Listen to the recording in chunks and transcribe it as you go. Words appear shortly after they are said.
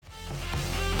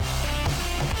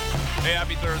Hey,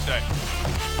 happy Thursday.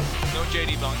 No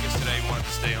JD Bunkus today. He wanted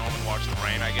to stay home and watch the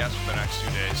rain, I guess, for the next 2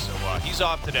 days. So he's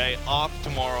off today, off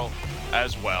tomorrow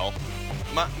as well.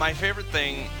 My favorite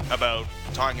thing about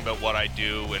talking about what I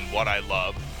do and what I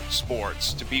love,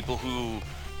 sports, to people who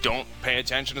don't pay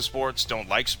attention to sports, don't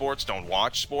like sports, don't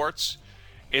watch sports,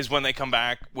 is when they come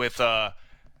back with, I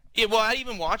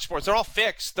even watch sports. They're all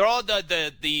fixed. They're all,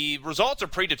 the results are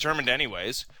predetermined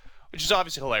anyways, which is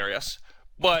obviously hilarious.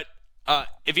 But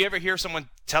if you ever hear someone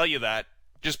tell you that,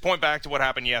 just point back to what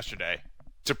happened yesterday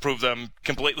to prove them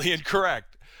completely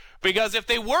incorrect. Because if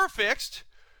they were fixed,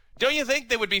 don't you think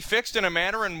they would be fixed in a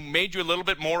manner and made you a little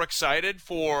bit more excited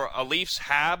for a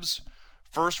Leafs-Habs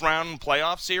first-round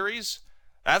playoff series?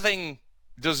 That thing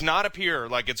does not appear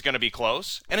like it's going to be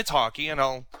close. And it's hockey, and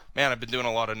I've been doing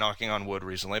a lot of knocking on wood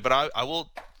recently, but I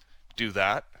will do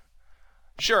that.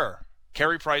 Sure,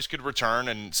 Carey Price could return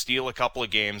and steal a couple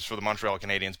of games for the Montreal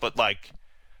Canadiens, but,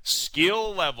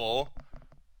 skill level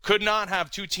could not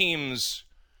have two teams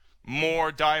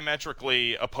more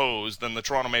diametrically opposed than the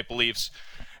Toronto Maple Leafs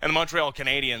and the Montreal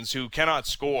Canadiens, who cannot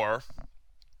score.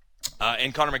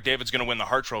 And Connor McDavid's going to win the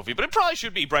Hart Trophy. But it probably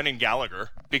should be Brendan Gallagher,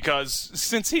 because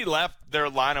since he left their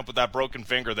lineup with that broken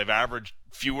finger, they've averaged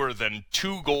fewer than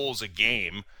 2 goals a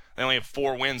game. They only have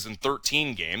 4 wins in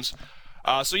 13 games.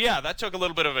 That took a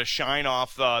little bit of a shine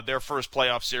off their first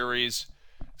playoff series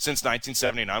since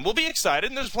 1979. We'll be excited,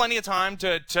 and there's plenty of time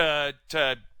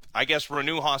to I guess,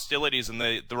 renew hostilities in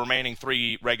the remaining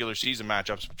 3 regular season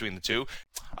matchups between the two.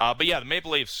 The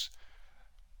Maple Leafs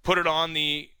put it on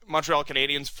the Montreal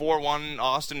Canadiens 4-1.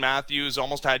 Austin Matthews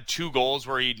almost had 2 goals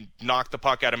where he knocked the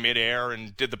puck out of midair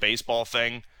and did the baseball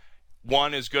thing.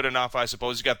 1 is good enough, I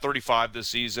suppose. He's got 35 this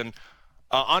season.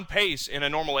 On pace in a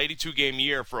normal 82-game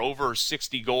year for over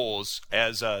 60 goals,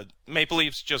 as Maple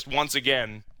Leafs just once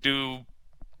again do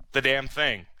the damn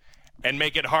thing and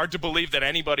make it hard to believe that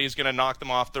anybody is going to knock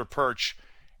them off their perch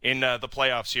in the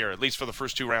playoffs here, at least for the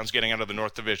first 2 rounds getting out of the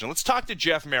North Division. Let's talk to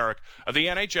Jeff Marek of the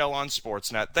NHL on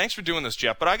Sportsnet. Thanks for doing this,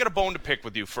 Jeff, but I got a bone to pick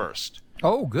with you first.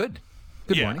 Oh, good.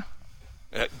 Good morning.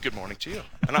 Good morning to you.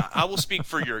 And I will speak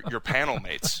for your panel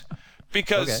mates,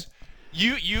 because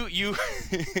you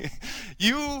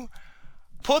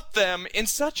put them in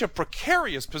such a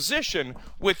precarious position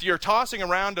with your tossing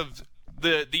around of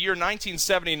the year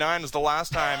 1979 is the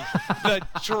last time the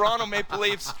Toronto Maple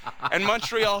Leafs and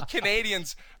Montreal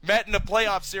Canadiens met in a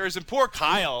playoff series, and poor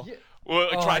Kyle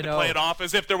tried to play it off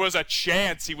as if there was a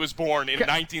chance he was born in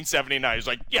 1979. He's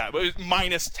like, yeah, it was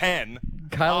minus 10.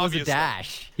 Kyle obviously. was a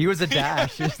dash. He was a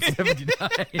dash in 79.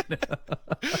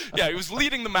 Yeah, he was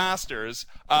leading the Masters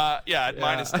at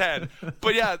minus 10.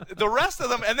 But the rest of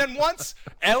them, and then once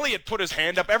Elliott put his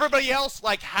hand up, everybody else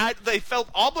they felt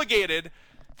obligated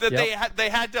that they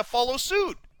had to follow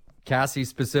suit. Cassie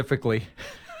specifically.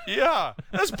 Yeah,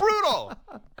 that's brutal.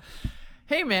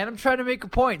 Hey man, I'm trying to make a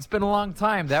point. It's been a long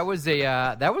time. That was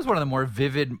one of the more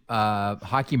vivid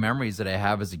hockey memories that I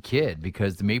have as a kid,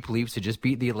 because the Maple Leafs had just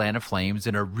beat the Atlanta Flames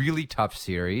in a really tough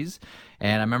series,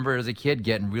 and I remember as a kid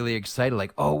getting really excited,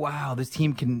 like, oh wow, this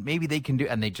team maybe they can do,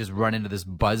 and they just run into this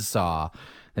buzzsaw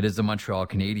that is the Montreal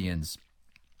Canadiens,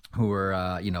 who were,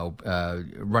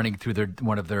 running through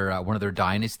one of their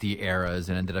dynasty eras,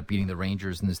 and ended up beating the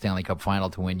Rangers in the Stanley Cup final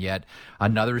to win yet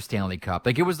another Stanley Cup.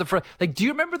 It was the first. Do you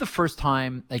remember the first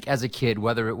time, as a kid,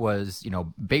 whether it was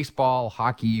baseball,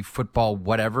 hockey, football,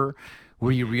 whatever,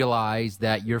 where you realized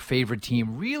that your favorite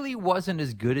team really wasn't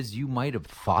as good as you might have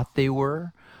thought they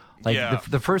were?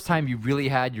 The first time you really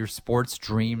had your sports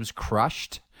dreams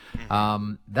crushed.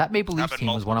 That Maple Leafs team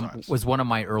was one of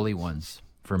my early ones.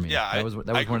 For me, that was one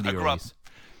of the earliest.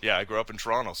 I grew up in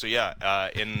Toronto, so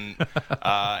in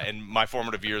my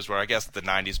formative years, where I guess the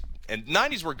 90s, and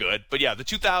 90s were good, but the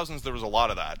 2000s, there was a lot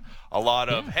of that. A lot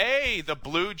of, hey, the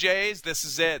Blue Jays, this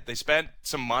is it. They spent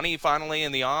some money finally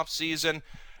in the off season,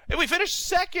 and we finished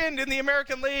second in the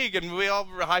American League, and we all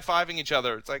were high-fiving each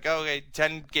other. It's like, okay,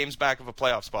 10 games back of a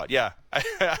playoff spot. Yeah, I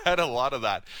had a lot of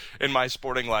that in my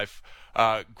sporting life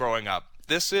growing up.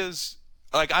 This is...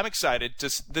 I'm excited to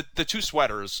the 2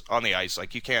 sweaters on the ice.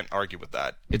 You can't argue with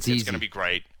that. It's going to be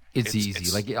great. It's easy.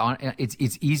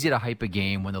 It's easy to hype a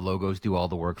game when the logos do all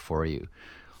the work for you.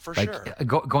 For sure.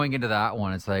 Going into that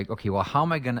one, it's okay, well, how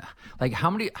am I gonna how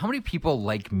many people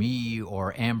like me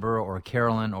or Amber or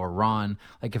Carolyn or Ron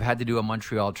have had to do a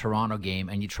Montreal Toronto game,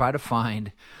 and you try to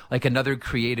find another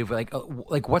creative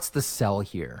what's the sell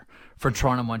here for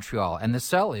Toronto Montreal, and the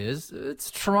sell it's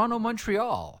Toronto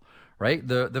Montreal. Right,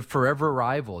 the forever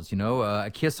rivals,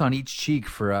 a kiss on each cheek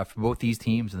for both these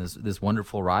teams in this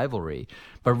wonderful rivalry.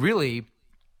 But really,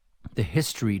 the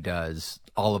history does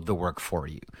all of the work for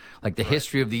you. Like the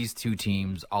history of these two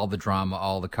teams, all the drama,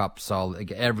 all the cups, all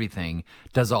like everything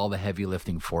does all the heavy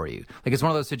lifting for you. Like it's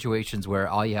one of those situations where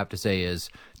all you have to say is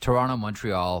Toronto,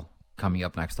 Montreal coming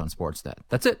up next on Sportsnet.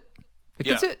 That's it.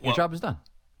 That's it. Your job is done.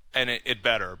 And it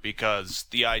better, because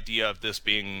the idea of this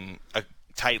being a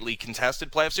tightly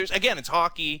contested playoff series, again, it's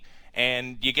hockey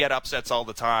and you get upsets all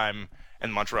the time.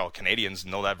 And Montreal Canadiens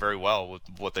know that very well with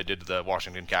what they did to the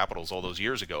Washington Capitals all those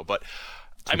years ago. But,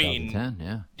 I mean,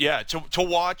 to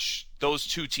watch those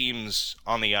two teams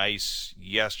on the ice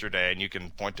yesterday, and you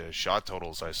can point to shot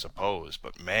totals, I suppose,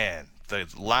 but, man, the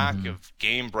lack of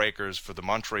game breakers for the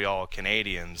Montreal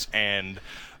Canadiens and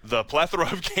the plethora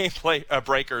of game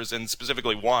breakers, and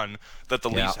specifically one that the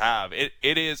Leafs have,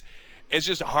 it's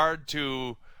just hard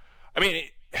to – I mean,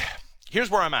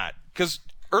 here's where I'm at, because –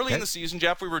 early in the season,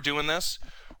 Jeff, we were doing this.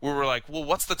 We were like, well,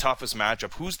 what's the toughest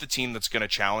matchup? Who's the team that's going to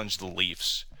challenge the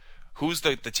Leafs? Who's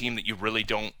the team that you really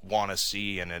don't want to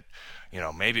see? And it,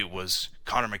 maybe it was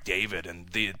Connor McDavid and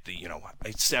the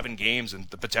 7 games and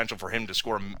the potential for him to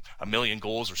score a million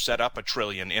goals or set up a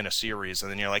trillion in a series. And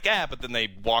then you're like, but then they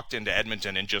walked into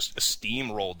Edmonton and just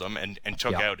steamrolled them and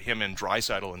took out him and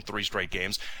Draisaitl in 3 straight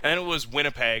games. And then it was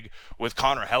Winnipeg with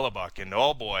Connor Hellebuck, and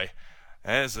oh boy,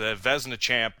 as the Vezina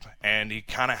champ, and he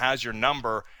kind of has your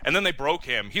number. And then they broke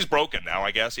him. He's broken now,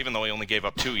 I guess, even though he only gave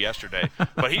up 2 yesterday.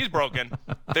 But he's broken.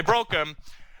 They broke him.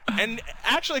 And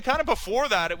actually, kind of before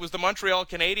that, it was the Montreal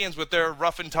Canadiens with their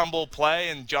rough and tumble play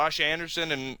and Josh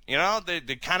Anderson. And,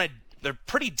 they're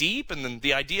pretty deep. And then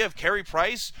the idea of Carey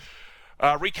Price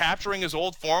recapturing his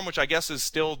old form, which I guess is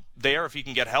still there if he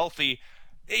can get healthy.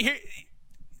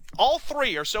 All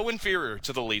 3 are so inferior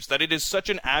to the Leafs that it is such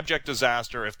an abject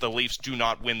disaster if the Leafs do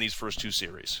not win these first 2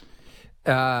 series.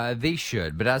 They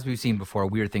should, but as we've seen before,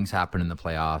 weird things happen in the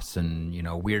playoffs, and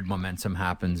weird momentum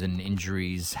happens, and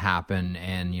injuries happen,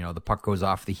 and the puck goes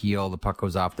off the heel, the puck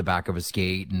goes off the back of a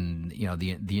skate, and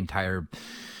the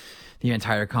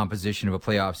entire composition of a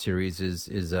playoff series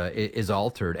is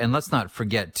altered. And let's not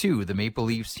forget too, the Maple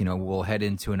Leafs, will head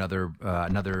into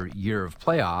another year of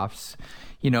playoffs,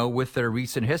 with their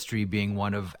recent history being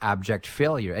one of abject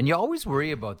failure. And you always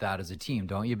worry about that as a team,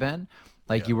 don't you, Ben?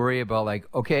 You worry about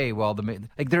okay, well,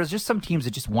 there's just some teams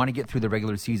that just want to get through the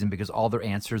regular season because all their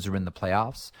answers are in the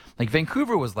playoffs. Like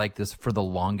Vancouver was like this for the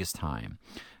longest time.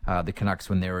 The Canucks,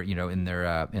 when they were, in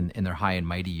their high and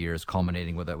mighty years,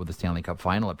 culminating with the Stanley Cup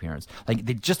final appearance,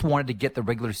 they just wanted to get the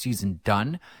regular season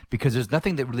done because there's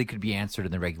nothing that really could be answered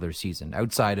in the regular season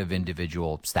outside of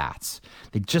individual stats.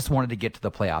 They just wanted to get to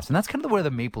the playoffs, and that's kind of where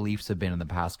the Maple Leafs have been in the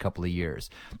past couple of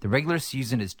years. The regular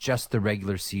season is just the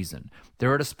regular season.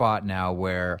 They're at a spot now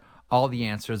where all the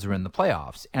answers are in the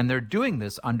playoffs, and they're doing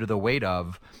this under the weight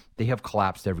of they have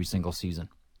collapsed every single season.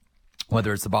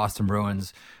 Whether it's the Boston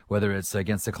Bruins, whether it's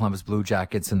against the Columbus Blue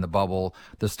Jackets in the bubble,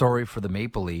 the story for the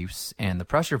Maple Leafs and the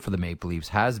pressure for the Maple Leafs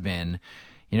has been,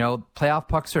 playoff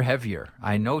pucks are heavier.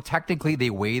 I know technically they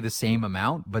weigh the same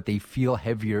amount, but they feel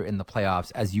heavier in the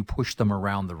playoffs as you push them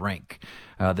around the rink.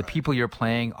 The people you're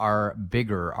playing are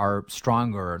bigger, are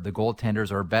stronger. The goaltenders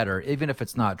are better. Even if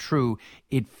it's not true,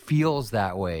 it feels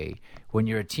that way when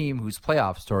you're a team whose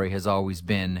playoff story has always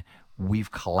been,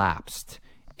 we've collapsed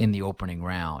in the opening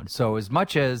round. So as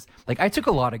much as I took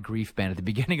a lot of grief, Ben, at the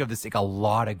beginning of this, a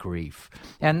lot of grief,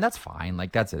 and that's fine.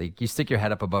 That's it. You stick your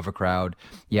head up above a crowd,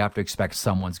 you have to expect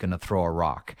someone's going to throw a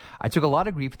rock. I took a lot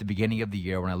of grief at the beginning of the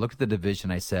year when I looked at the division.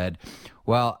 I said,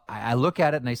 well, I look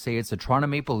at it and I say it's the Toronto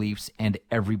Maple Leafs and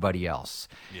everybody else.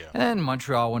 Yeah. And then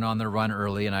Montreal went on their run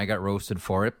early and I got roasted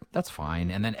for it. That's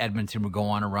fine. And then Edmonton would go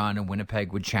on a run and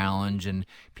Winnipeg would challenge and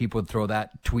people would throw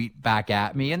that tweet back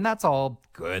at me. And that's all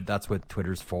good. That's what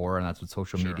Twitter's for and that's what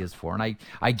social media is for. And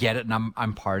I get it and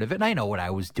I'm part of it. And I know what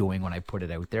I was doing when I put it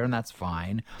out there and that's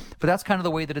fine. But that's kind of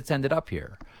the way that it's ended up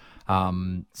here.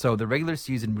 So the regular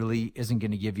season really isn't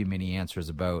going to give you many answers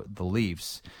about the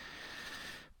Leafs.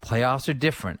 Playoffs are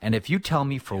different. And if you tell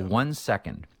me for 1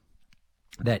 second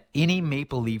that any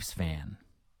Maple Leafs fan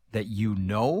that you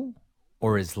know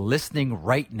or is listening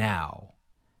right now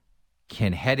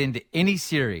can head into any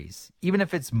series, even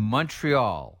if it's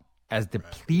Montreal, as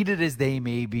depleted as they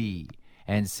may be,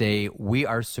 and say, we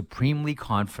are supremely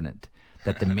confident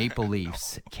that the Maple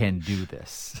Leafs can do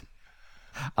this.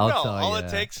 I'll tell you, it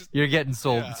takes, you're getting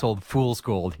sold fool's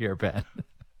gold here, Ben.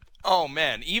 Oh,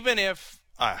 man. Even if,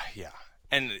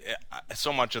 And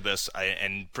so much of this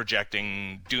and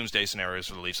projecting doomsday scenarios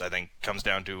for the Leafs, I think, comes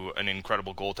down to an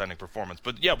incredible goaltending performance.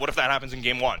 But, what if that happens in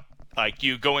Game 1?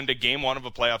 You go into Game 1 of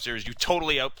a playoff series, you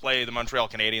totally outplay the Montreal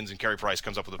Canadiens, and Carey Price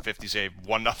comes up with a 50-save,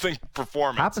 1-0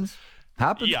 performance.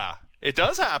 Happens. Yeah. It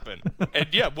does happen. And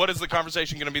yeah, what is the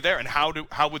conversation going to be there? And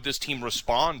how would this team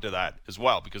respond to that as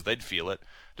well? Because they'd feel it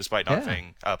despite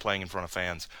not playing in front of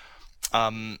fans.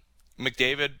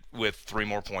 McDavid with 3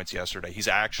 more points yesterday. He's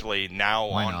actually now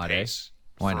on pace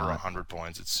for 100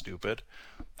 points. It's stupid.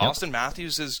 Yep. Austin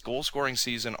Matthews' goal-scoring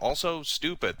season also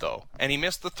stupid, though. And he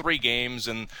missed the 3 games,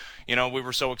 and, we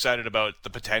were so excited about the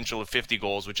potential of 50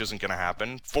 goals, which isn't going to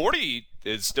happen. 40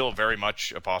 is still very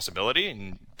much a possibility,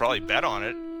 and probably bet on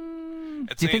it.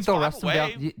 Do you think they'll rest him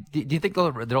down? Do you think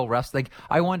they'll rest? Like,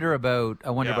 I wonder about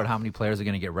how many players are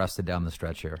going to get rested down the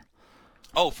stretch here.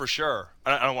 Oh, for sure.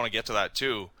 I don't want to get to that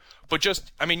too, but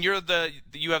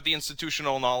you have the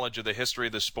institutional knowledge of the history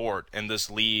of the sport and this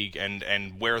league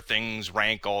and where things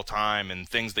rank all time and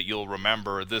things that you'll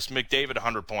remember. This McDavid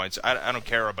 100 points. I don't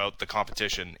care about the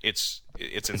competition. It's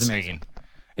insane. Amazing.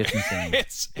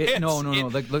 It's insane. No.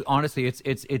 Like, look, honestly,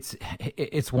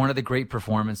 it's one of the great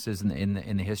performances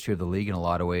in the history of the league in a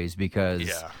lot of ways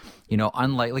because,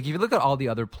 unlike if you look at all the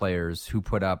other players who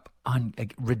put up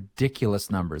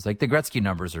ridiculous numbers, like the Gretzky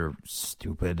numbers are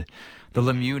stupid, the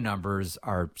Lemieux numbers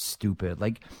are stupid.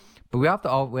 But we have to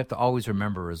always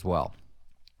remember as well.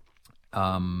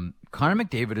 Connor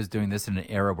McDavid is doing this in an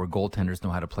era where goaltenders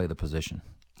know how to play the position.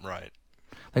 Right.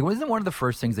 Like, wasn't one of the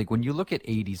first things, when you look at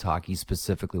 80s hockey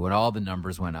specifically, when all the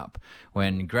numbers went up,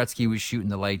 when Gretzky was shooting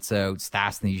the lights out,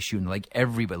 Stastny was shooting,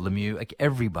 everybody, Lemieux,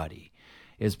 everybody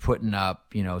is putting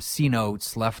up, C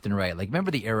notes left and right.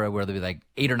 Remember the era where there would be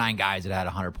 8 or 9 guys that had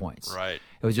 100 points? Right.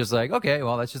 It was just okay,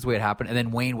 well, that's just the way it happened. And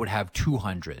then Wayne would have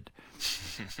 200.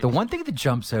 The one thing that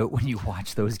jumps out when you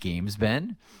watch those games,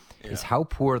 Ben, is how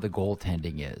poor the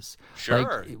goaltending is.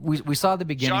 Sure. We saw the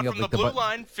beginning of the blue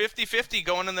line, 50-50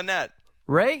 going in the net.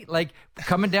 Right?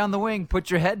 Coming down the wing, put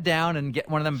your head down and get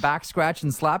one of them back scratch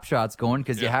and slap shots going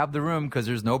because you have the room because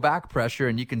there's no back pressure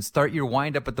and you can start your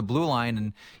wind up at the blue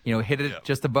line and hit it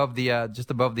just above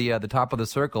the top of the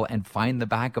circle and find the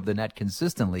back of the net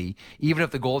consistently, even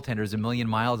if the goaltender is a million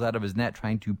miles out of his net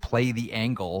trying to play the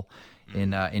angle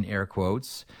in air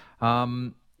quotes.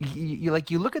 You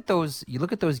look at those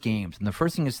games, and the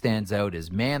first thing that stands out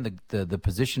is, man, the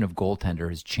position of goaltender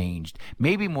has changed,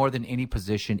 maybe more than any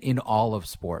position in all of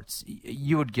sports.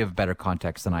 You would give better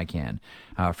context than I can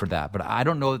for that, but I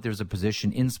don't know that there's a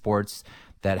position in sports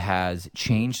that has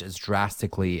changed as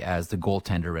drastically as the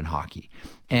goaltender in hockey.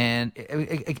 And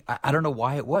I don't know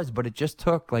why it was, but it just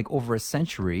took over a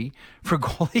century for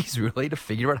goalies really to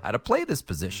figure out how to play this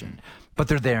position. But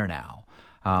they're there now.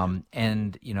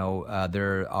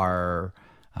 There are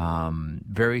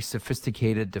very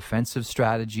sophisticated defensive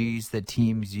strategies that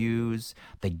teams use.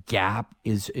 The gap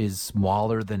is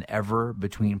smaller than ever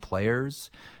between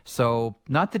players. So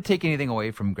not to take anything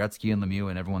away from Gretzky and Lemieux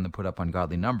and everyone that put up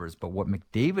ungodly numbers, but what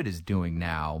McDavid is doing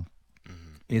now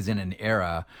is in an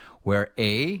era where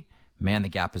A, man, the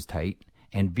gap is tight,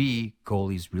 and B,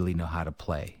 goalies really know how to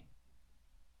play.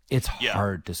 It's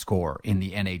hard to score in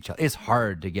the NHL. It's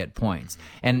hard to get points.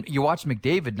 And you watch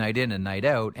McDavid night in and night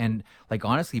out, and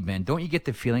honestly, Ben, don't you get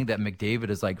the feeling that McDavid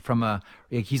is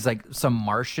he's like some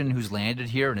Martian who's landed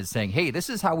here and is saying, "Hey, this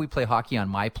is how we play hockey on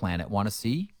my planet. Want to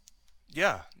see?"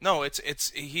 Yeah. No, it's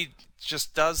he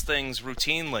just does things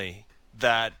routinely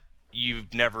that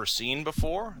you've never seen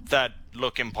before, that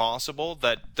look impossible,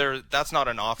 that's not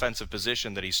an offensive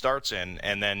position that he starts in,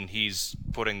 and then he's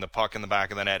putting the puck in the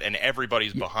back of the net and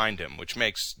everybody's behind him, which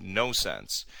makes no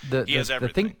sense. He has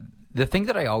everything. The thing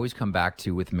that I always come back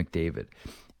to with McDavid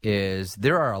is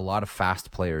there are a lot of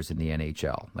fast players in the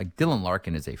NHL. Dylan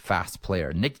Larkin is a fast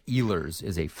player. Nick Ehlers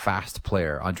is a fast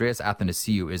player. Andreas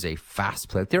Athanasiou is a fast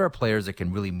player. There are players that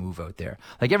can really move out there.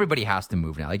 Everybody has to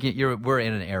move now. We're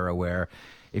in an era where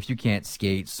if you can't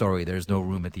skate, sorry, there's no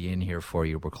room at the inn here for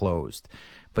you. We're closed.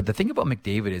 But the thing about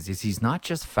McDavid is he's not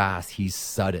just fast, he's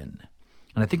sudden.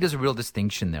 And I think there's a real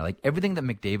distinction there. Everything that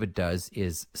McDavid does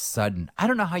is sudden. I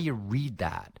don't know how you read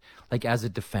that, as a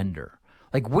defender.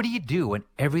 What do you do when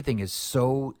everything is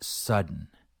so sudden?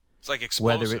 It's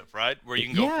explosive, right? Where you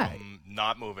can go from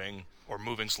not moving or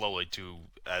moving slowly to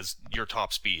as your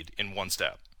top speed in one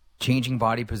step. Changing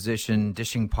body position,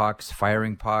 dishing pucks,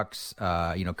 firing pucks,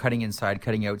 cutting inside,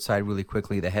 cutting outside really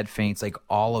quickly, the head feints,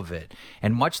 all of it.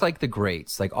 And much like the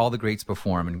greats, all the greats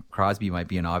before him, and Crosby might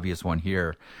be an obvious one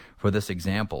here for this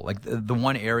example. The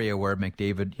one area where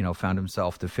McDavid, found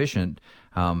himself deficient,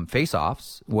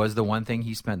 face-offs, was the one thing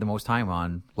he spent the most time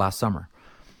on last summer.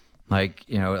 Like,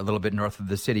 a little bit north of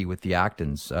the city with the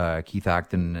Actons, Keith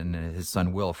Acton and his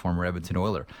son Will, former Edmonton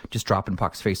Oiler, just dropping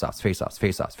pucks, face-offs. Like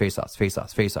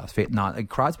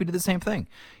Crosby did the same thing.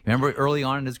 Remember early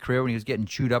on in his career when he was getting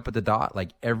chewed up at the dot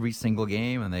like every single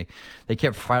game, and they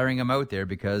kept firing him out there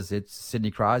because it's Sidney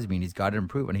Crosby and he's got to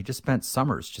improve. And he just spent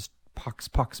summers just pucks,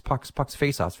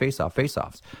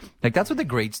 face-offs. Like that's what the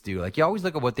greats do. Like you always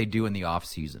look at what they do in the off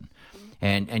season.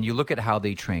 And you look at how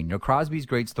they train. Crosby's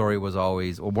great story was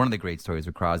always, or one of the great stories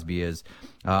with Crosby is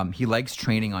he likes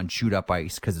training on chewed up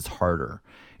ice because it's harder.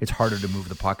 It's harder to move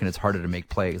the puck and it's harder to make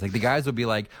plays. Like the guys would be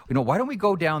like, why don't we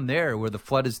go down there where the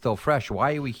flood is still fresh?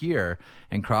 Why are we here?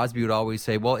 And Crosby would always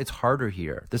say, well, it's harder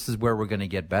here. This is where we're going to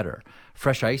get better.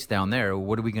 Fresh ice down there.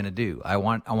 What are we going to do? I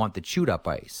want the chewed up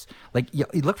ice. Like you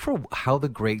look for how the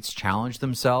greats challenge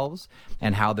themselves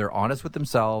and how they're honest with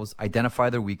themselves, identify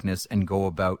their weakness, and go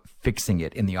about fixing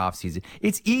it in the offseason.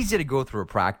 It's easy to go through a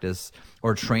practice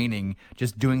or training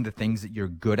just doing the things that you're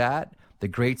good at. The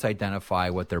greats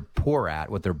identify what they're poor at,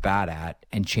 what they're bad at,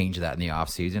 and change that in the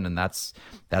offseason, and that's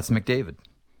McDavid.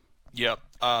 Yep.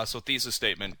 So thesis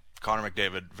statement, Connor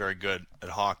McDavid, very good at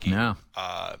hockey. Yeah.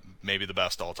 Maybe the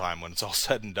best all time when it's all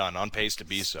said and done, on pace to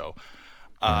be so.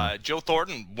 Joe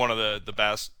Thornton, one of the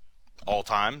best all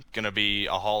time, going to be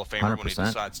a Hall of Famer 100%. When he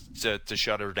decides to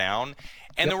shut her down.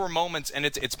 And There were moments, and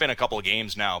it's been a couple of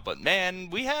games now, but man,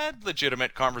 we had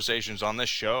legitimate conversations on this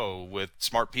show with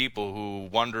smart people who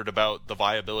wondered about the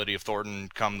viability of Thornton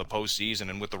come the postseason,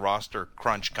 and with the roster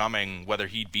crunch coming, whether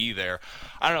he'd be there.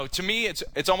 I don't know. To me,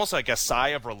 it's almost like a sigh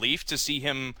of relief to see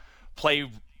him play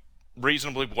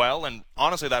reasonably well, and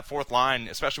honestly, that fourth line,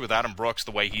 especially with Adam Brooks,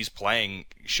 the way he's playing,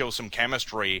 shows some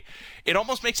chemistry. It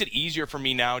almost makes it easier for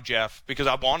me now, Jeff, because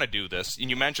I want to do this. And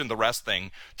you mentioned the rest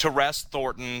thing, to rest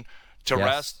Thornton, to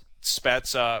rest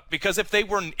Spezza, because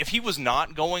if he was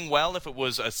not going well, if it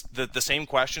was the same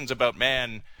questions about,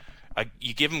 man,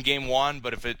 you give him game one,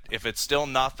 but if it's still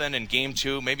nothing in game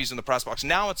two, maybe he's in the press box.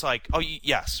 Now it's like,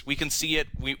 yes, we can see it.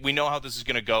 We know how this is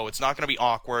going to go. It's not going to be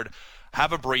awkward.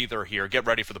 Have a breather here. Get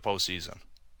ready for the postseason.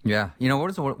 Yeah.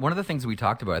 One of the things we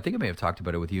talked about, I think I may have talked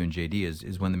about it with you and JD,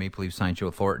 is when the Maple Leafs signed Joe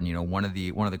Thornton, one of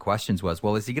the questions was,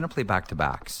 well, is he going to play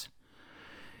back-to-backs?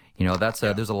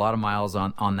 There's a lot of miles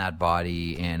on that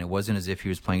body, and it wasn't as if he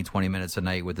was playing 20 minutes a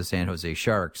night with the San Jose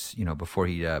Sharks, before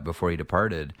he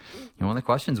departed. One of the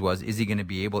questions was, is he going to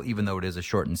be able, even though it is a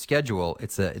shortened schedule,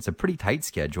 it's a pretty tight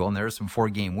schedule, and there are some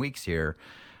 4-game weeks here.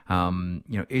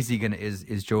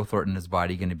 Is Joe Thornton, his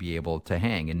body, going to be able to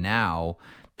hang? And now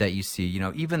that you see,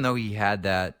 even though he had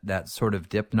that sort of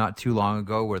dip not too long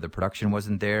ago where the production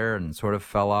wasn't there and sort of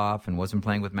fell off and wasn't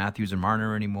playing with Matthews and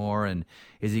Marner anymore, and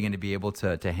is he going to be able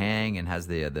to hang, and has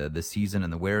the season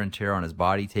and the wear and tear on his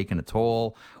body taken a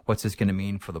toll? What's this going to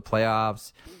mean for the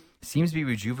playoffs? Seems to be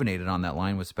rejuvenated on that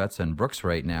line with Spezza and Brooks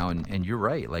right now, and you're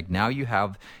right. Like now you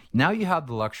have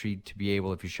the luxury to be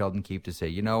able, if you're Sheldon Keefe, to say,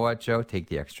 you know what, Joe, take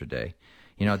the extra day.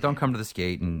 Don't come to the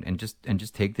skate and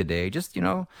just take the day. Just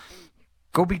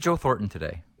go be Joe Thornton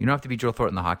today. You don't have to be Joe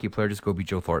Thornton the hockey player. Just go be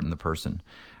Joe Thornton the person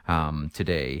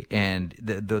today. And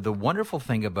the wonderful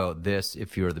thing about this,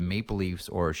 if you're the Maple Leafs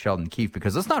or Sheldon Keefe,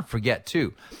 because let's not forget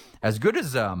too, as good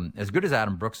as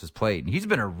Adam Brooks has played, and he's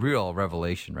been a real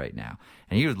revelation right now,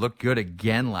 and he looked good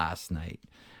again last night.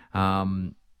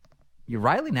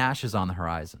 Riley Nash is on the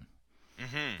horizon,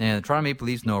 and the Toronto Maple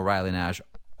Leafs know Riley Nash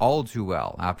all too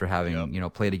well after having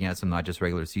played against him not just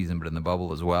regular season but in the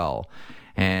bubble as well.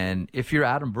 And if you're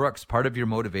Adam Brooks, part of your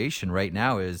motivation right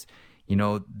now is,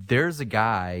 there's a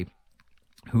guy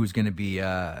who's going to be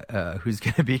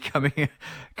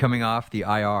coming off the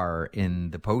IR in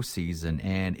the postseason,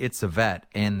 and it's a vet,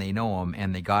 and they know him,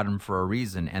 and they got him for a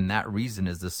reason, and that reason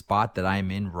is the spot that I'm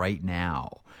in right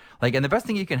now. Like, and the best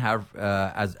thing you can have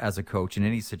as a coach in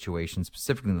any situation,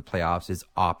 specifically in the playoffs, is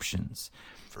options.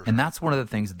 Sure. And that's one of the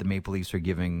things that the Maple Leafs are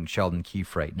giving Sheldon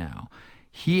Keefe right now.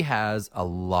 He has a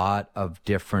lot of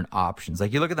different options.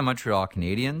 Like, you look at the Montreal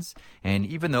Canadiens, and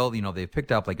even though, they've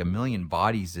picked up like 1 million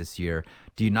bodies this year,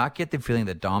 do you not get the feeling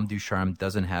that Dom Ducharme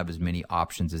doesn't have as many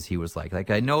options as he was like?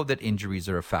 Like, I know that injuries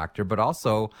are a factor, but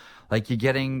also, like, you're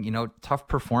getting, tough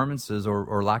performances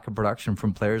or lack of production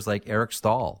from players like Eric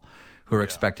Stahl, who are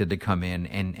expected to come in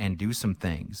and do some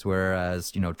things.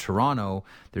 Whereas, Toronto,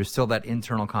 there's still that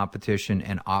internal competition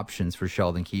and options for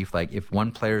Sheldon Keefe. Like, if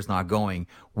one player's not going,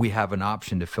 we have an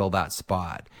option to fill that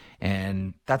spot.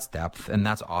 And that's depth, and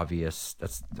that's obvious.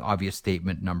 That's the obvious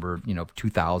statement number,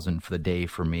 2,000 for the day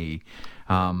for me.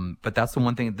 But that's the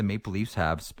one thing that the Maple Leafs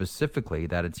have specifically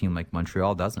that a team like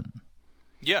Montreal doesn't.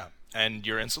 Yeah, and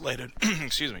you're insulated.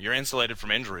 Excuse me. You're insulated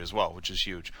from injury as well, which is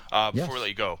huge. Before we let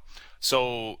you go.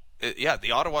 So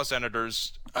the Ottawa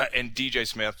Senators and DJ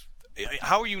Smith.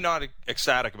 How are you not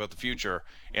ecstatic about the future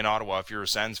in Ottawa if you're a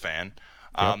Sens fan?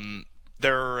 Yep.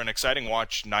 They're an exciting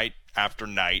watch night after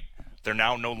night. They're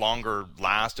now no longer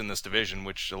last in this division,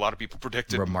 which a lot of people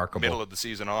predicted middle of the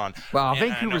season on. Well,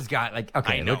 Vancouver's got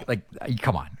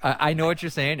come on. I know what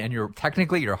you're saying, and you're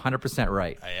 100%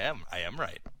 right. I am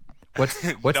right. What's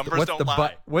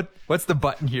the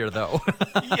button here, though?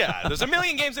 Yeah, there's a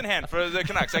million games in hand for the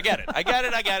Canucks. I get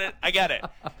it.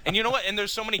 And you know what? And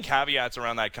there's so many caveats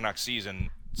around that Canucks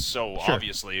season. So sure.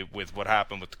 Obviously, with what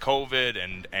happened with the COVID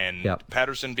and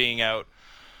Pettersson being out.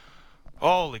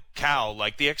 Holy cow,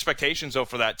 like the expectations, though,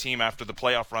 for that team after the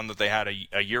playoff run that they had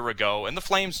a year ago, and the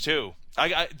Flames, too.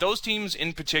 Those teams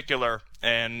in particular,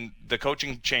 and the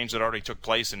coaching change that already took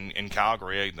place in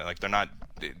Calgary, like they're not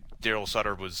 – Daryl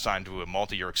Sutter was signed to a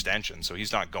multi-year extension, so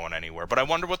he's not going anywhere. But I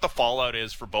wonder what the fallout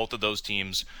is for both of those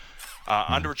teams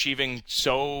underachieving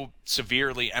so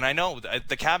severely. And I know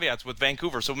the caveats with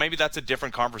Vancouver, so maybe that's a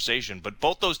different conversation. But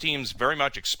both those teams very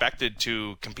much expected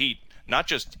to compete, not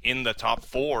just in the top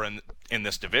four in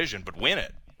this division, but win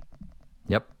it.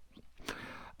 Yep.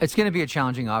 It's going to be a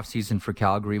challenging offseason for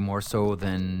Calgary, more so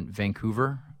than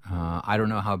Vancouver. I don't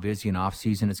know how busy an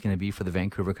offseason it's going to be for the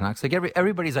Vancouver Canucks. Like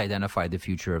everybody's identified the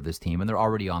future of this team, and they're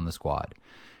already on the squad.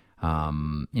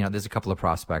 There's a couple of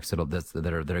prospects that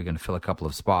are going to fill a couple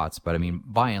of spots, but I mean,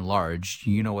 by and large,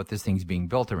 you know what this thing's being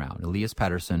built around: Elias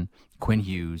Pettersson, Quinn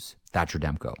Hughes, Thatcher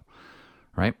Demko.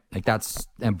 Right? Like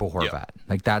and Bo Horvat. Yep.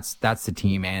 Like that's the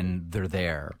team, and they're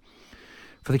there.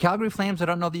 For the Calgary Flames, I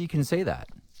don't know that you can say that.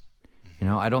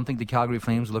 I don't think the Calgary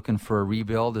Flames are looking for a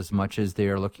rebuild as much as they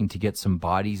are looking to get some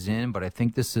bodies in, but I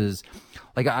think this is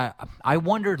like I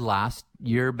wondered last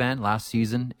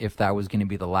season, if that was going to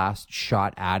be the last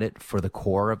shot at it for the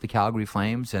core of the Calgary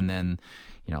Flames, and then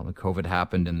the COVID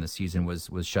happened and the season was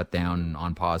shut down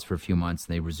on pause for a few months,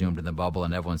 and they resumed in the bubble,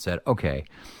 and everyone said, okay,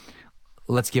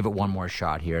 let's give it one more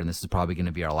shot here, and this is probably going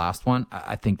to be our last one.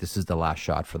 I think this is the last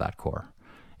shot for that core.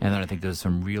 And then I think there's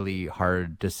some really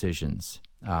hard decisions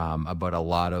about a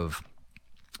lot of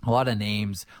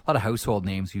names, a lot of household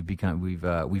names we've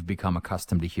become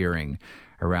accustomed to hearing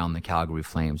around the Calgary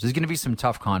Flames. There's going to be some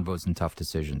tough convos and tough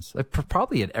decisions,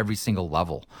 probably at every single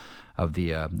level of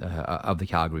the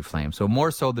Calgary Flames. So more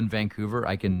so than Vancouver,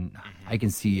 I can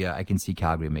see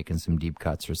Calgary making some deep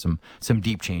cuts or some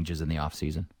deep changes in the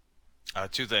offseason.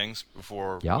 Two things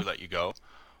before we let you go.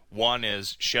 One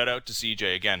is shout out to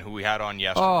CJ again, who we had on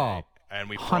yesterday, and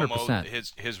we promoted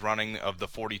his running of the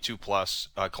 42 plus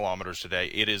kilometers today.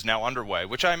 It is now underway,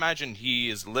 which I imagine he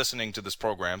is listening to this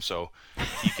program, so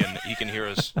he can hear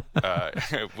us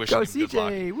wishing him good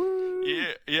luck. Woo!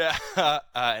 Yeah.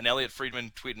 And Elliot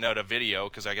Friedman tweeting out a video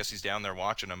because I guess he's down there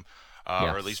watching him.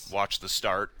 Or at least watch the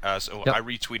start. I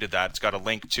retweeted that. It's got a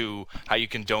link to how you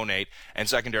can donate. And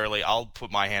secondarily, I'll put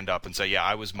my hand up and say,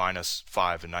 I was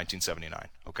 -5 in 1979.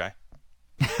 Okay.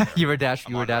 You were dash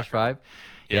 5.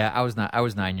 Yeah, I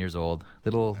was 9 years old.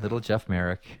 Little Jeff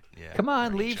Marek. Yeah, come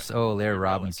on, Leafs. Jeff. Oh, Larry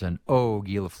Robinson. Oh,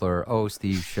 Guy Lafleur. Oh,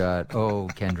 Steve Shutt. Oh,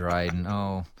 Ken Dryden.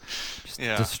 Oh, just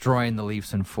destroying the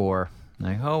Leafs in 4.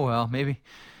 Like, oh well, maybe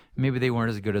they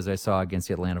weren't as good as I saw against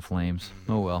the Atlanta Flames.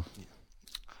 Oh well.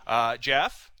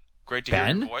 Jeff, great to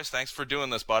hear your voice. Thanks for doing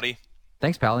this, buddy.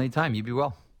 Thanks, pal. Anytime. You be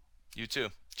well. You too.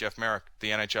 Jeff Marek,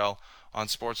 the NHL on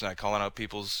Sportsnet, calling out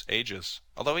people's ages.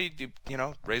 Although he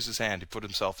raised his hand. He put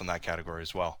himself in that category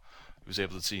as well. He was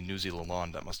able to see Newsy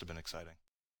Lalonde. That must have been exciting.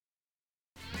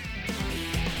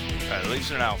 The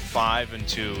Leafs are now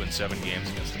 5-2 in 7 games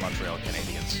against the Montreal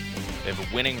Canadiens. They have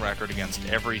a winning record against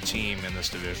every team in this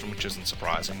division, which isn't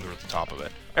surprising. They're at the top of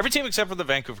it. Every team except for the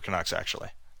Vancouver Canucks, actually.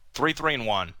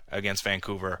 3-1 against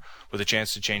Vancouver, with a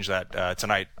chance to change that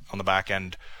tonight on the back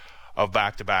end of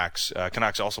back-to-backs.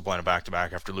 Canucks also playing a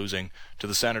back-to-back after losing to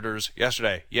the Senators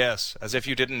yesterday. Yes, as if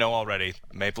you didn't know already,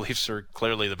 Maple Leafs are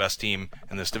clearly the best team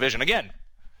in this division. Again,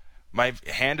 my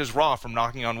hand is raw from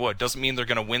knocking on wood. Doesn't mean they're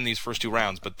going to win these first 2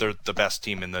 rounds, but they're the best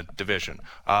team in the division.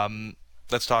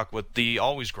 Let's talk with the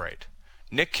always great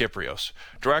Nick Kypreos,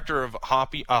 Director of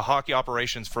Hockey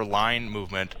Operations for Line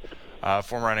Movement,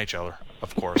 former NHLer.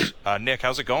 Of course. Nick,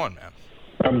 how's it going, man?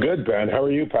 I'm good, Ben. How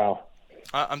are you, pal?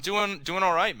 I'm doing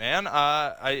all right, man.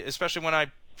 Especially when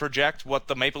I project what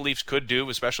the Maple Leafs could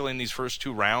do, especially in these first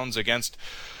 2 rounds against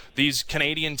these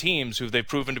Canadian teams who they've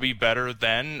proven to be better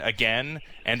than again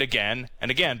and again and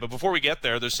again. But before we get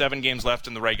there, there's 7 games left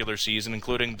in the regular season,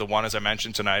 including the one, as I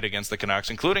mentioned, tonight against the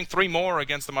Canucks, including 3 more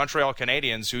against the Montreal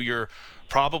Canadiens, who you're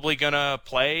probably going to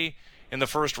play in the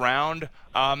first round.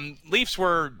 Leafs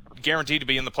were guaranteed to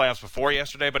be in the playoffs before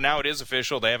yesterday, but now it is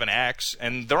official. They have an X,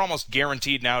 and they're almost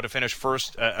guaranteed now to finish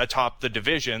first atop the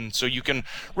division, so you can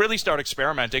really start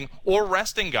experimenting or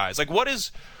resting guys. Like, what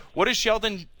is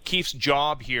Sheldon Keefe's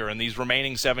job here in these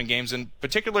remaining 7 games, and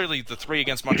particularly the 3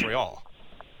 against Montreal?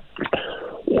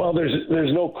 Well,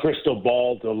 there's no crystal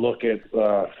ball to look at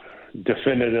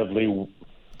definitively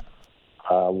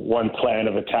one plan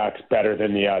of attack's better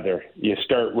than the other. You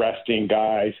start resting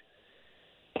guys.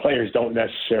 Players don't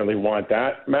necessarily want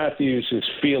that. Matthews is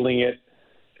feeling it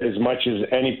as much as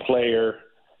any player,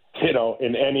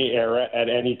 in any era at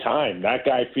any time. That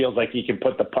guy feels like he can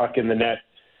put the puck in the net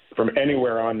from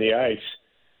anywhere on the ice.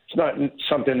 It's not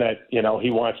something that,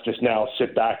 he wants to now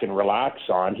sit back and relax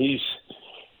on. He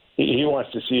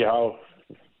wants to see how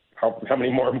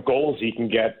many more goals he can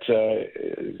get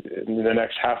in the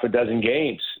next half a dozen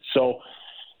games. So,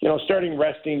 starting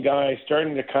resting guys,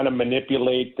 starting to kind of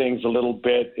manipulate things a little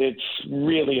bit. It's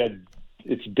really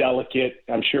it's delicate.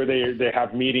 I'm sure they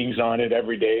have meetings on it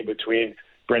every day between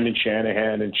Brendan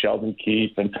Shanahan and Sheldon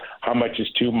Keefe, and how much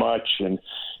is too much. And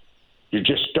you're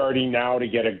just starting now to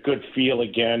get a good feel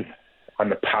again on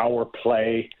the power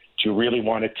play. Do you really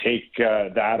want to take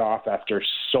that off after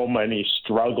so many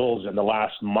struggles in the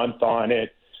last month on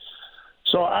it?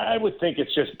 So I would think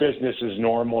it's just business as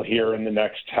normal here in the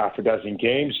next half a dozen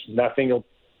games. Nothing will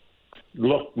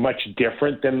look much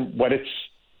different than what it's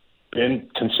been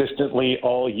consistently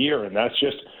all year, and that's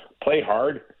just play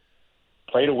hard,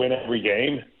 play to win every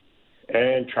game,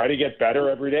 and try to get better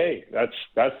every day.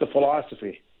 That's the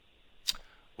philosophy.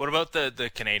 What about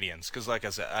the Canadians? Because, like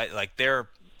I said,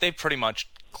 they've pretty much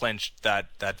clinched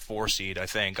that 4 seed, I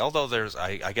think. Although there's,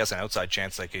 I guess, an outside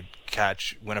chance they could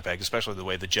catch Winnipeg, especially the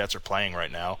way the Jets are playing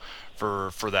right now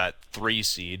for that 3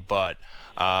 seed. But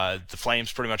the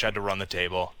Flames pretty much had to run the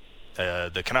table.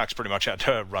 The Canucks pretty much had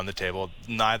to run the table.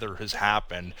 Neither has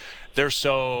happened. They're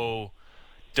so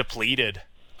depleted.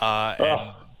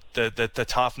 And the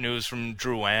tough news from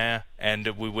Drouin, and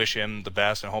we wish him the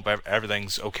best and hope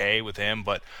everything's okay with him.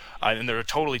 But and they're a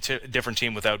totally different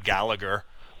team without Gallagher.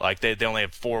 Like they only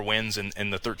have 4 wins in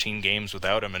the 13 games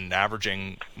without him, and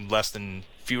averaging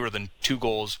fewer than 2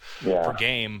 goals per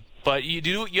game. But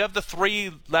you have the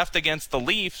 3 left against the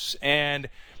Leafs, and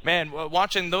man,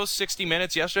 watching those 60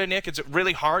 minutes yesterday, Nick, it's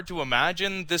really hard to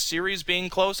imagine this series being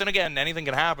close. And again, anything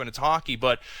can happen. It's hockey.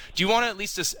 But do you want to at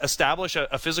least establish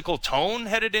a physical tone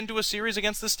headed into a series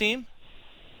against this team?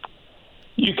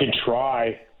 You can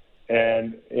try,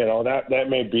 and that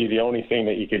may be the only thing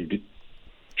that you could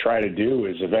try to do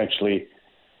is eventually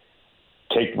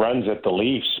take runs at the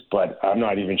Leafs, but I'm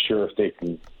not even sure if they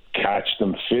can catch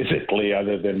them physically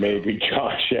other than maybe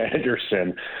Josh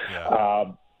Anderson.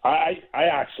 Yeah. I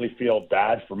actually feel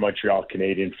bad for Montreal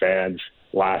Canadian fans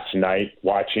last night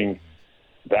watching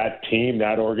that team,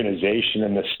 that organization,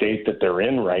 in the state that they're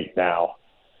in right now.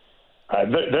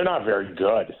 They're not very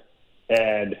good.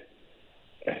 And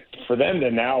for them to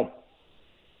now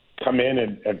come in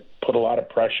and put a lot of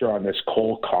pressure on this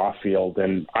Cole Caulfield,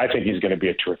 and I think he's going to be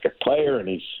a terrific player, and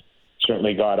he's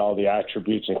certainly got all the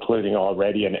attributes, including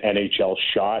already an NHL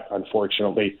shot.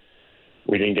 Unfortunately,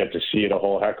 we didn't get to see it a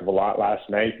whole heck of a lot last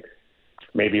night.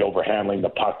 Maybe overhandling the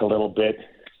puck a little bit,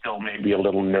 still maybe a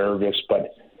little nervous.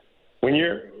 But when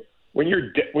your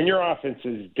offense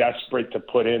is desperate to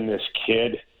put in this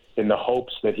kid in the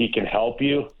hopes that he can help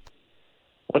you,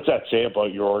 what's that say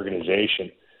about your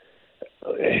organization?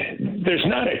 There's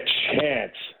not a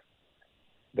chance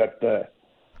that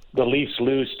the Leafs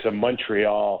lose to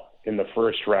Montreal in the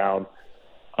first round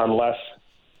unless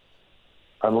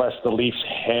the Leafs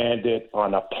hand it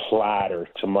on a platter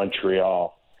to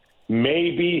Montreal.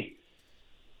 Maybe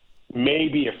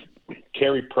if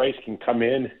Carey Price can come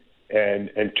in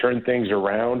and turn things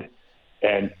around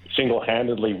and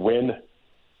single-handedly win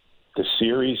the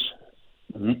series,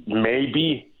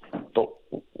 maybe. But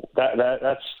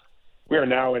that's we are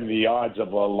now in the odds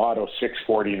of a Lotto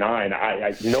 649.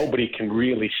 Nobody can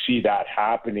really see that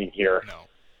happening here.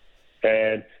 No.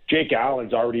 And Jake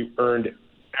Allen's already earned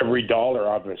every dollar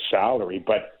of his salary,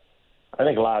 but I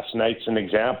think last night's an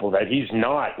example that he's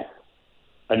not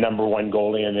a number 1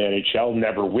 goalie in the NHL,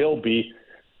 never will be.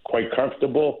 Quite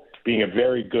comfortable being a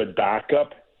very good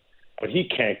backup, but he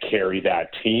can't carry that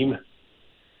team.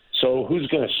 So who's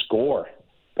going to score?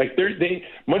 Like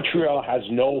Montreal has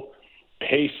no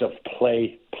pace of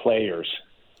play players.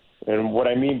 And what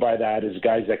I mean by that is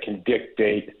guys that can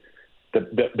dictate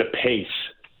the pace.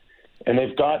 And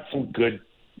they've got some good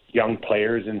young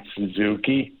players in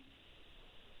Suzuki.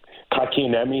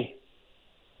 Kotkaniemi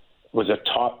was a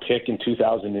top pick in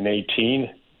 2018.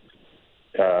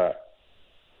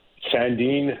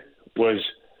 Sandin was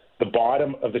the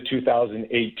bottom of the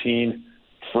 2018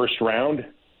 first round,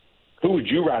 who would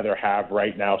you rather have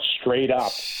right now, straight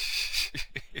up?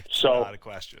 It's not a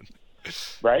question.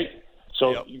 Right?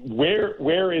 So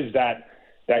where is that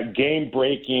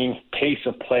game-breaking pace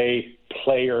of play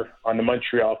player on the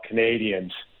Montreal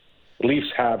Canadiens? Leafs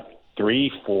have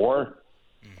 3, 4,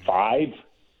 5,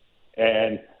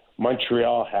 and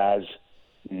Montreal has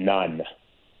none.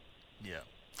 Yeah,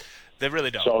 they really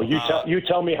don't. So you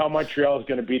tell me how Montreal is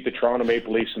going to beat the Toronto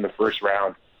Maple Leafs in the first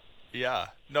round. Yeah,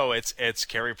 no, it's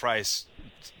Carey Price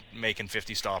making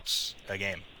 50 stops a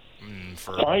game.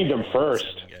 Find him first.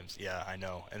 Yeah, I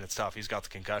know, and it's tough. He's got the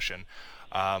concussion.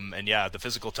 And yeah, the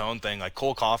physical tone thing, like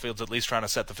Cole Caulfield's at least trying to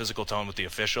set the physical tone with the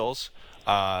officials,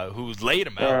 who laid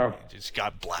him out. He just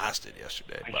got blasted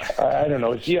yesterday. But I don't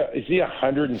know. Is he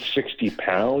 160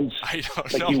 pounds? I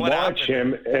don't like know you what watch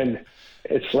happened. him, and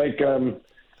it's like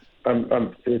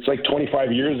it's like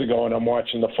 25 years ago, and I'm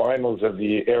watching the finals of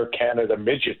the Air Canada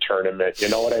midget tournament. You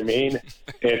know what I mean?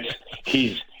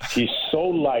 He's so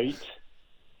light.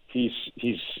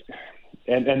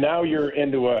 And now you're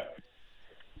into a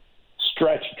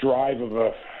stretch drive of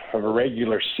a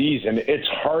regular season. It's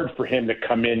hard for him to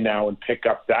come in now and pick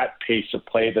up that pace of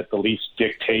play that the Leafs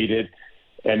dictated,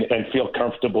 and feel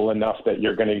comfortable enough that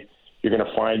you're gonna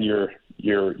find your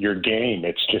game.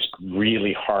 It's just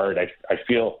really hard. I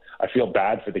feel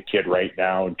bad for the kid right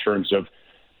now in terms of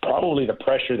probably the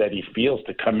pressure that he feels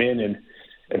to come in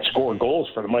and score goals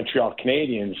for the Montreal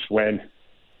Canadiens when,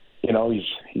 you know,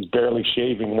 he's barely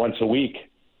shaving once a week.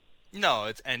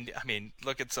 No,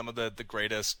 look at some of the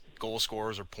greatest goal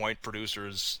scorers or point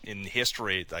producers in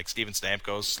history, like Steven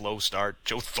Stamkos, slow start,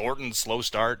 Joe Thornton, slow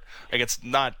start. Like, it's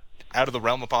not out of the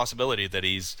realm of possibility that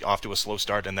he's off to a slow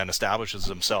start and then establishes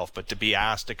himself. But to be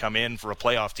asked to come in for a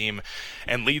playoff team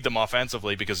and lead them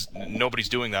offensively, because nobody's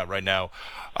doing that right now,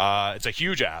 it's a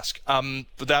huge ask.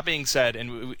 But that being said,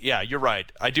 and yeah, you're right.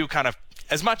 I do kind of,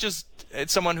 as much as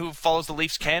it's someone who follows the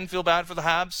Leafs can feel bad for the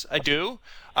Habs, I do.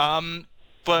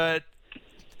 But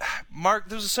Mark,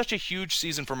 this was such a huge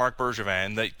season for Marc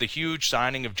Bergevin, the huge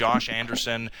signing of Josh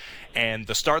Anderson and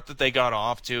the start that they got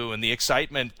off to and the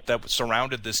excitement that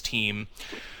surrounded this team.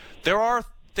 There are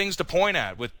things to point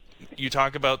at. With you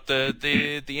talk about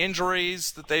the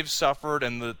injuries that they've suffered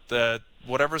and the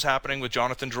whatever's happening with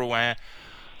Jonathan Drouin.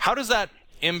 How does that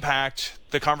impact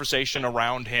the conversation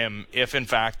around him if, in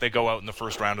fact, they go out in the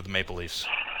first round of the Maple Leafs?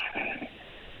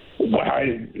 Well,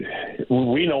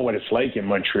 we know what it's like in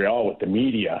Montreal with the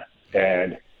media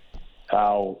and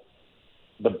how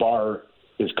the bar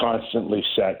is constantly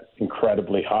set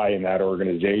incredibly high in that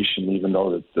organization, even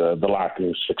though the lack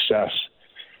of success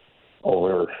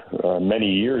over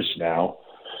many years now.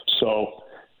 So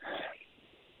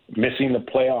missing the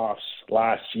playoffs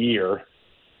last year,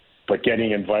 but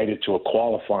getting invited to a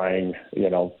qualifying,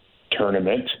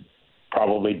 tournament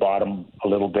probably bought him a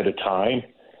little bit of time.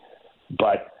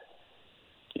 But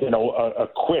a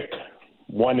quick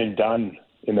one and done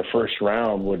in the first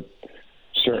round would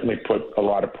certainly put a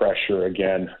lot of pressure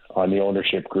again on the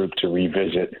ownership group to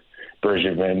revisit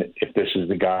Bergevin if this is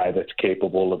the guy that's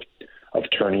capable of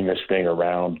turning this thing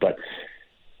around. But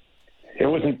it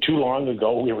wasn't too long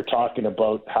ago we were talking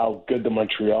about how good the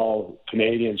Montreal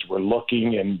Canadiens were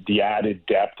looking and the added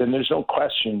depth, and there's no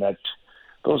question that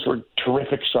those were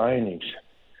terrific signings.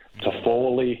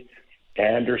 Toffoli,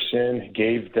 Anderson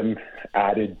gave them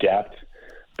added depth.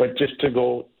 But just to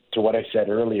go to what I said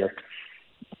earlier,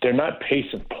 they're not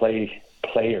pace of play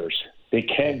players. They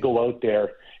can't go out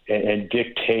there and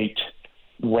dictate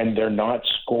when they're not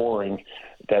scoring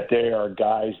that they are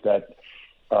guys that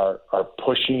are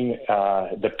pushing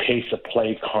the pace of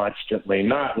play constantly,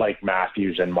 not like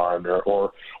Matthews and Marner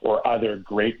or other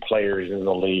great players in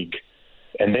the league.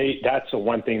 And that's the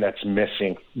one thing that's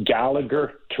missing.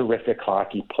 Gallagher, terrific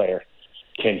hockey player.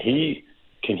 Can he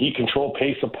control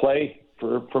pace of play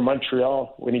for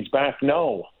Montreal when he's back?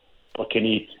 No. But can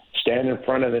he stand in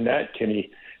front of the net? Can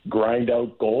he grind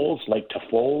out goals like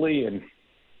Toffoli and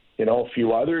a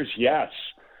few others? Yes.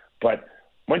 But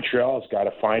Montreal's got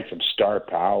to find some star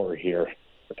power here,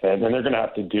 and then they're going to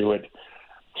have to do it,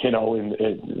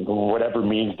 in whatever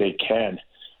means they can,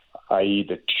 i.e.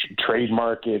 the trade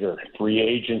market or free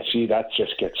agency. That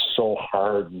just gets so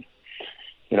hard. And,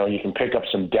 you can pick up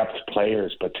some depth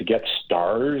players, but to get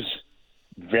stars,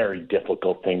 very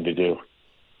difficult thing to do.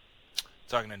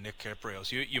 Talking to Nick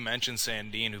Kypreos, you mentioned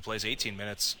Sandin, who plays 18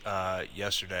 minutes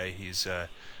yesterday. He's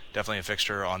definitely a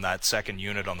fixture on that second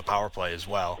unit on the power play as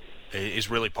well. He's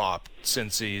really popped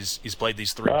since he's played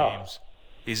these three games.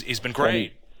 He's been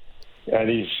great. and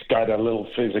he's got a little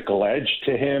physical edge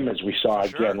to him, as we saw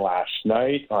again last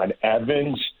night on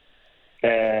Evans.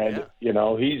 And,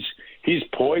 he's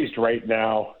poised right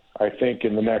now, I think,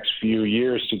 in the next few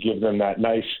years to give them that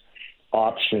nice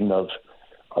option of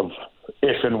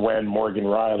if and when Morgan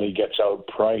Rielly gets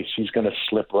outpriced, he's going to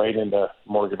slip right into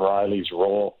Morgan Rielly's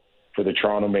role for the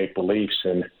Toronto Maple Leafs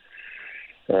and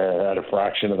at a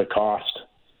fraction of the cost.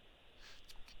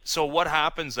 So what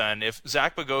happens then if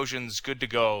Zach Bogosian's good to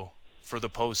go for the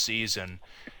postseason?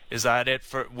 Is that it?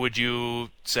 Would you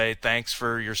say thanks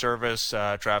for your service,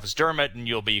 Travis Dermott, and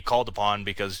you'll be called upon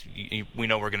because we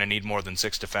know we're going to need more than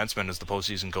 6 defensemen as the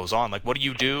postseason goes on? Like, what do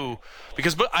you do?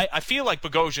 Because I feel like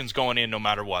Bogosian's going in no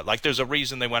matter what. Like, there's a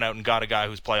reason they went out and got a guy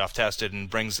who's playoff tested and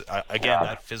brings,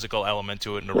 that physical element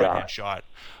to it and a right-hand shot.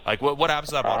 Like, what happens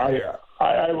to that bottom here?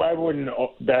 I wouldn't,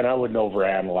 Ben, I wouldn't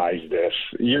overanalyze this.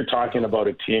 You're talking about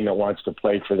a team that wants to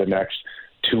play for the next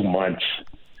 2 months.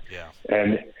 Yeah.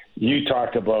 And you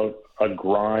talk about a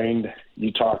grind.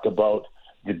 You talk about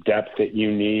the depth that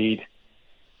you need,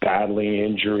 battling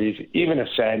injuries. Even if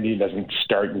Sandy doesn't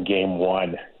start in game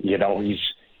 1, he's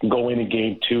going in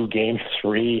game 2, game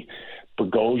 3.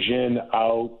 Bogosian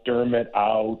out, Dermott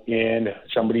out, in,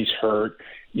 somebody's hurt.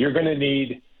 You're going to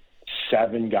need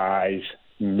 7 guys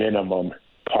minimum,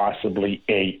 possibly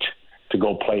 8, to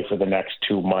go play for the next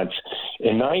 2 months.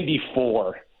 In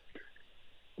 '94,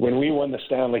 when we won the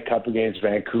Stanley Cup against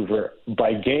Vancouver,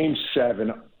 by Game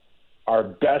 7, our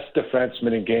best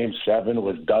defenseman in Game 7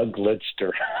 was Doug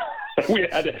Lidster. We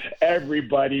had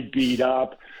everybody beat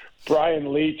up.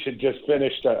 Brian Leach had just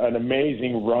finished an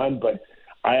amazing run, but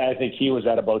I think he was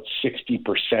at about 60%,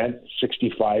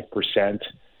 65%.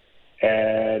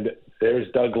 And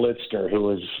there's Doug Lidster, who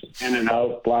was in and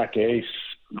out, black ace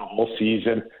the whole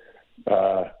season,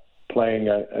 playing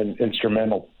an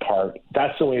instrumental part.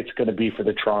 That's the way it's going to be for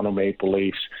the Toronto Maple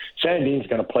Leafs. Sandin's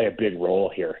going to play a big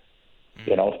role here.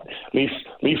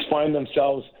 Leafs find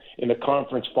themselves in the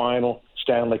conference final,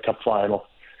 Stanley Cup final.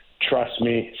 Trust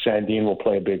me, Sandin will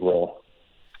play a big role.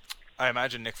 I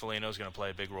imagine Nick Foligno is going to play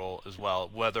a big role as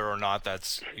well, whether or not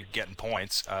that's getting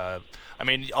points.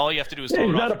 All you have to do is throw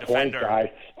it off a defender. He's not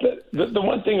a point guy. The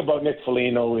one thing about Nick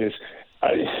Foligno is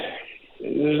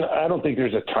I don't think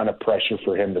there's a ton of pressure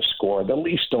for him to score. The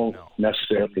Leafs don't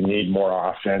necessarily need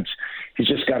more offense. He's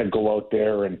just got to go out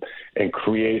there and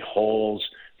create holes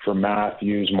for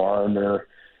Matthews, Marner,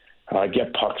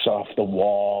 get pucks off the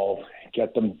wall,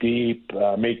 get them deep,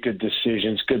 make good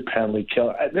decisions, good penalty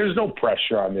kill. There's no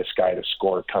pressure on this guy to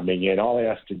score coming in. All he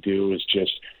has to do is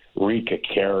just wreak a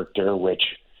character, which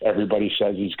everybody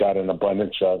says he's got an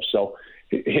abundance of. So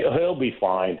he'll be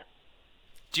fine.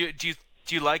 Do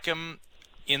you like him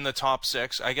in the top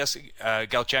 6? I guess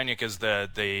Galchenyuk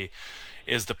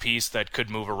is the piece that could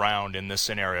move around in this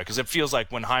scenario, because it feels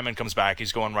like when Hyman comes back,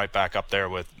 he's going right back up there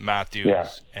with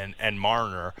Matthews and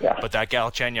Marner. Yeah. But that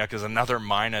Galchenyuk is another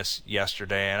minus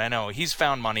yesterday, and I know he's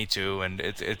found money too, and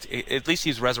at least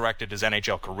he's resurrected his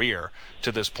NHL career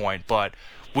to this point. But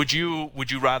would you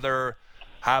rather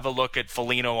have a look at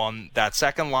Foligno on that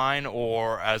second line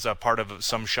or as a part of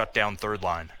some shutdown third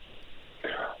line?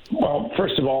 Well,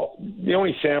 first of all, the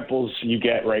only samples you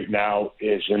get right now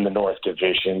is in the North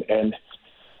Division. And,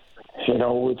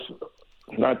 it's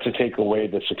not to take away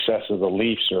the success of the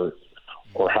Leafs or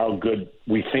how good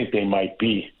we think they might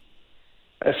be.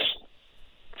 It's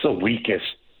the weakest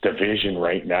division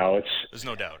right now. There's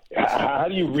no doubt. How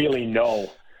do you really know?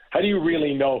 How do you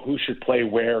really know who should play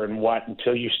where and what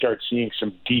until you start seeing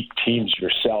some deep teams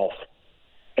yourself?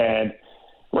 And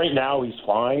right now he's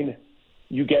fine.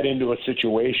 You get into a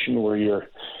situation where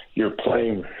you're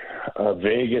playing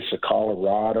Vegas,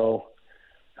 Colorado,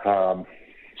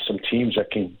 some teams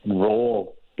that can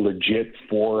roll legit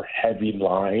 4 heavy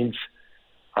lines.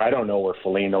 I don't know where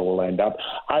Foligno will end up.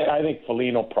 I think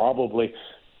Foligno probably,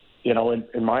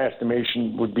 in my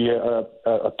estimation, would be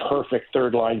a perfect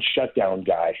third-line shutdown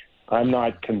guy. I'm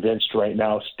not convinced right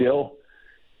now still,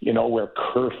 where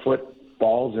Kerfoot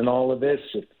falls in all of this,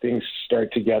 if things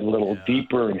start to get a little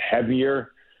deeper and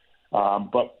heavier.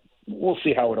 But we'll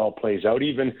see how it all plays out.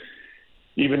 Even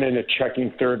in a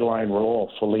checking third-line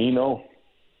role, Foligno,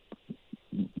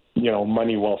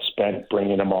 money well spent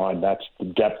bringing him on. That's the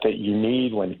depth that you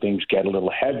need when things get a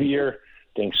little heavier,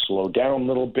 things slow down a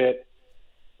little bit.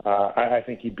 I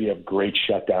think he'd be a great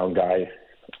shutdown guy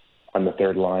on the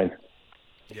third line.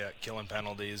 Yeah, killing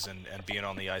penalties and being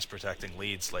on the ice protecting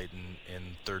leads late in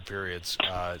third periods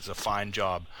is a fine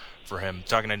job for him.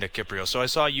 Talking to Nick Kypreos. So I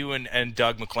saw you and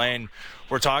Doug McLean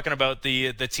were talking about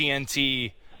the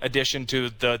TNT addition to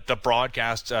the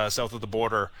broadcast south of the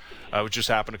border, which just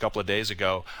happened a couple of days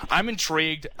ago. I'm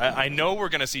intrigued. I know we're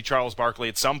going to see Charles Barkley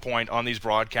at some point on these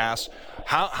broadcasts.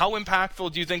 How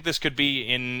impactful do you think this could be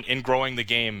in growing the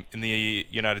game in the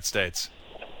United States?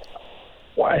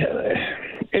 Well,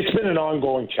 it's been an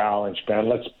ongoing challenge, Ben.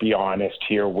 Let's be honest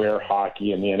here, where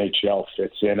hockey and the NHL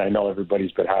fits in. I know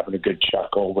everybody's been having a good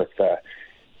chuckle with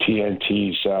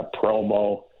TNT's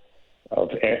promo of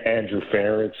Andrew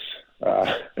Ferentz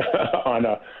on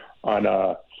a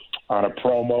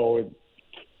promo,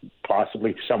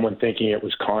 possibly someone thinking it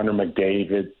was Connor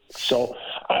McDavid. So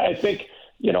I think,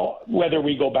 whether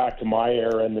we go back to my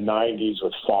era in the 90s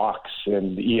with Fox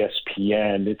and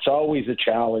ESPN, it's always a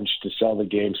challenge to sell the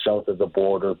game south of the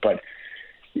border. But,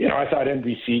 I thought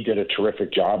NBC did a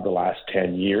terrific job the last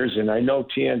 10 years, and I know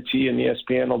TNT and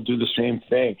ESPN will do the same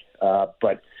thing.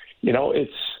 But,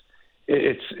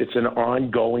 it's an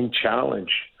ongoing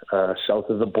challenge south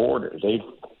of the border.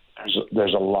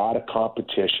 There's a lot of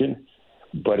competition,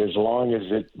 but as long as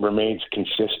it remains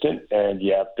consistent and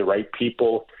you have the right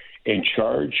people in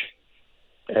charge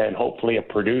and hopefully a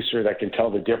producer that can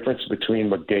tell the difference between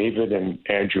McDavid and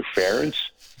Andrew Ferentz,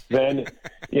 then,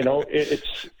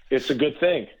 it's a good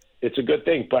thing. It's a good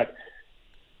thing, but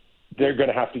they're going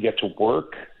to have to get to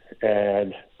work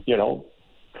and,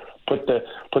 put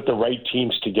the right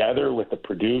teams together with the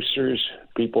producers,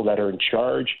 people that are in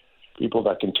charge, people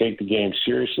that can take the game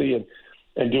seriously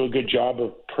and do a good job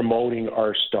of promoting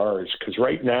our stars. Because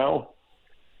right now,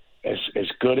 as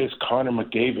good as Connor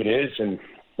McDavid is, and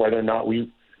whether or not we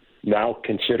now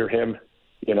consider him,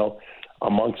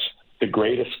 amongst the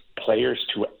greatest players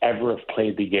to ever have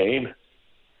played the game,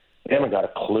 they haven't got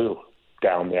a clue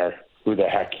down there who the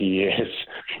heck he is.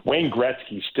 Wayne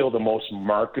Gretzky's still the most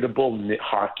marketable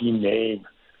hockey name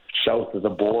south of the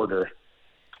border.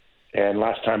 And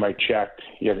last time I checked,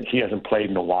 he hasn't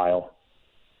played in a while.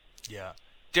 Yeah.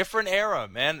 Different era,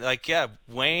 man.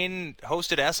 Wayne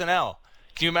hosted SNL.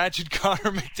 Can you imagine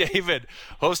Connor McDavid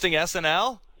hosting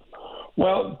SNL?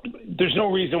 Well, there's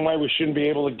no reason why we shouldn't be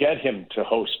able to get him to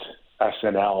host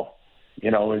SNL,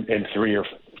 in 3 or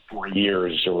 4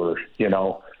 years or,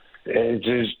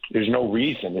 there's no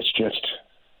reason. It's just,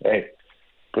 hey,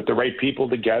 put the right people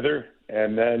together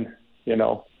and then,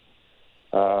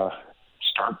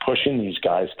 start pushing these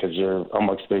guys because they're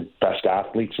amongst the best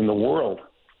athletes in the world.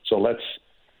 So let's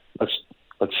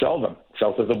sell them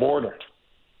south of the border.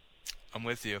 I'm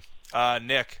with you.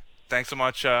 Nick, thanks so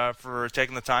much for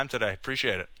taking the time today.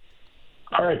 Appreciate it.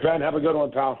 All right, Ben. Have a good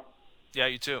one, pal. Yeah,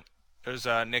 you too. There's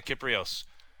Nick Kypreos,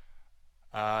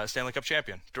 Stanley Cup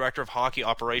champion, director of hockey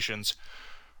operations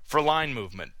for Line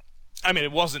Movement. I mean,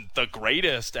 it wasn't the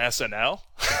greatest SNL.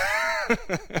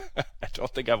 I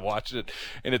don't think I've watched it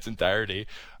in its entirety.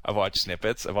 I've watched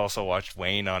snippets. I've also watched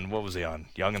Wayne on, what was he on?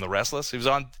 Young and the Restless? He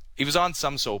was on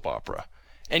some soap opera.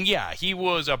 And yeah, he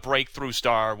was a breakthrough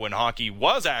star when hockey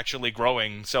was actually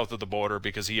growing south of the border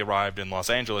because he arrived in Los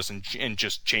Angeles and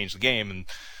just changed the game.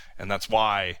 And that's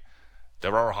why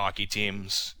there are hockey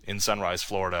teams in Sunrise,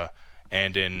 Florida,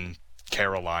 and in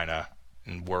Carolina,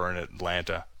 and we're in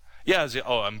Atlanta. Yeah,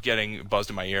 I'm getting buzzed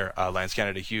in my ear. Lance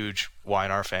Kennedy, huge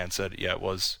Y&R fan, said, yeah, it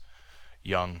was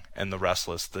Young and the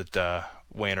Restless that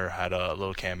Wayner had a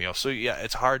little cameo. So yeah,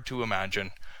 it's hard to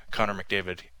imagine Connor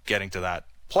McDavid getting to that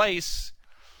place.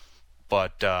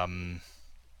 But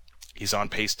he's on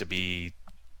pace to be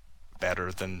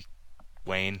better than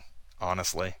Wayne,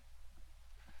 honestly.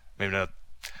 Maybe not.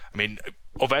 I mean,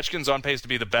 Ovechkin's on pace to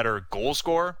be the better goal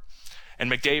scorer, and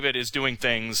McDavid is doing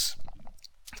things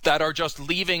that are just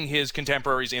leaving his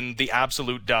contemporaries in the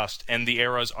absolute dust, and the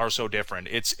eras are so different.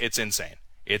 It's insane.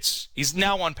 He's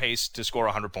now on pace to score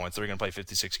 100 points. They're going to play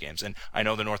 56 games, and I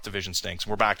know the North Division stinks.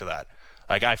 We're back to that.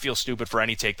 I feel stupid for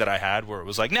any take that I had where it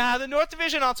was like, nah, the North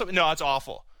Division, not so... No, it's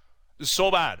awful. It's so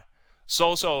bad.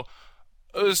 So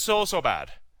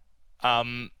bad.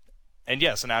 And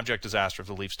yes, an abject disaster if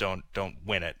the Leafs don't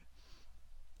win it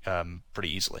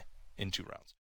pretty easily in 2 rounds.